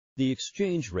The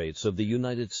exchange rates of the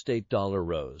United States dollar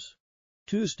rose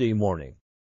Tuesday morning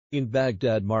in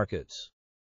Baghdad markets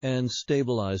and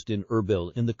stabilized in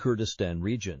Erbil in the Kurdistan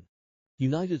region.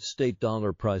 United States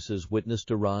dollar prices witnessed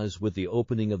a rise with the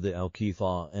opening of the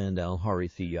Al-Kifa and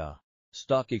Al-Harithiyah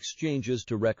stock exchanges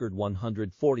to record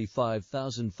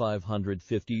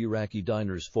 145,550 Iraqi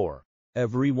dinars for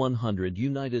every 100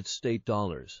 United States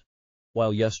dollars,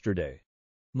 while yesterday,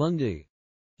 Monday,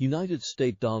 United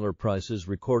States dollar prices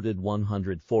recorded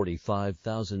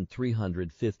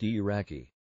 145,350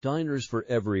 Iraqi dinars for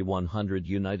every 100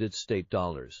 United States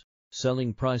dollars.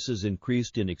 Selling prices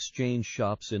increased in exchange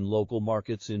shops in local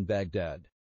markets in Baghdad,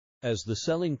 as the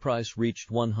selling price reached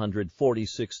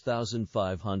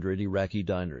 146,500 Iraqi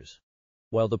dinars,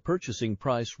 while the purchasing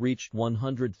price reached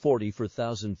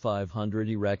 144,500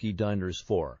 Iraqi dinars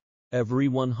for every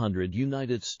 100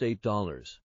 United States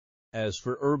dollars. As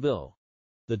for Erbil,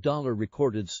 the dollar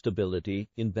recorded stability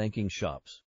in banking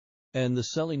shops, and the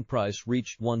selling price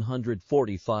reached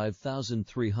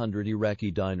 145,300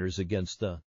 Iraqi dinars against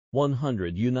the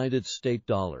 100 United States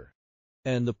dollar,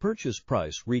 and the purchase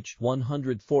price reached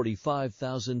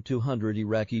 145,200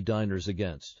 Iraqi dinars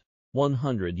against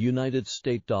 100 United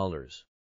States dollars.